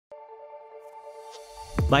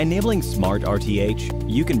By enabling Smart RTH,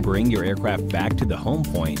 you can bring your aircraft back to the home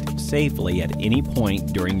point safely at any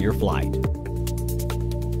point during your flight.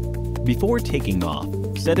 Before taking off,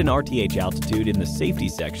 set an RTH altitude in the Safety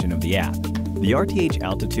section of the app. The RTH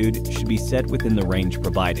altitude should be set within the range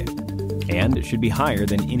provided, and it should be higher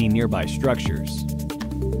than any nearby structures.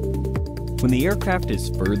 When the aircraft is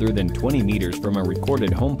further than 20 meters from a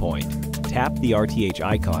recorded home point, tap the RTH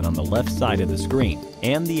icon on the left side of the screen,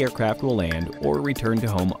 and the aircraft will land or return to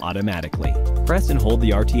home automatically. Press and hold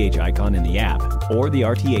the RTH icon in the app, or the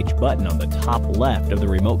RTH button on the top left of the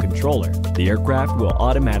remote controller. The aircraft will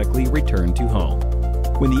automatically return to home.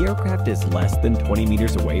 When the aircraft is less than 20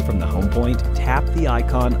 meters away from the home point, tap the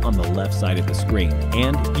icon on the left side of the screen,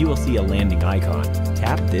 and you will see a landing icon.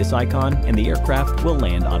 Tap this icon and the aircraft will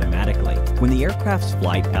land automatically. When the aircraft's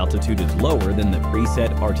flight altitude is lower than the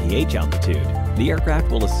preset RTH altitude, the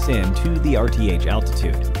aircraft will ascend to the RTH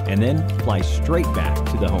altitude and then fly straight back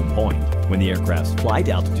to the home point. When the aircraft's flight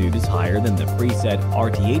altitude is higher than the preset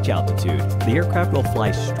RTH altitude, the aircraft will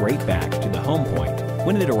fly straight back to the home point.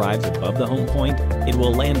 When it arrives above the home point, it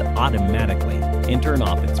will land automatically and turn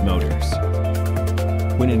off its motors.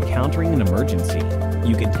 When encountering an emergency,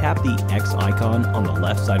 you can tap the X icon on the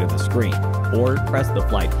left side of the screen, or press the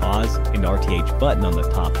flight pause and RTH button on the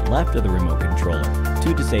top left of the remote controller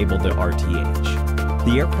to disable the RTH.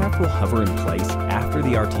 The aircraft will hover in place after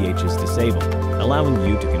the RTH is disabled, allowing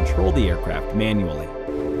you to control the aircraft manually.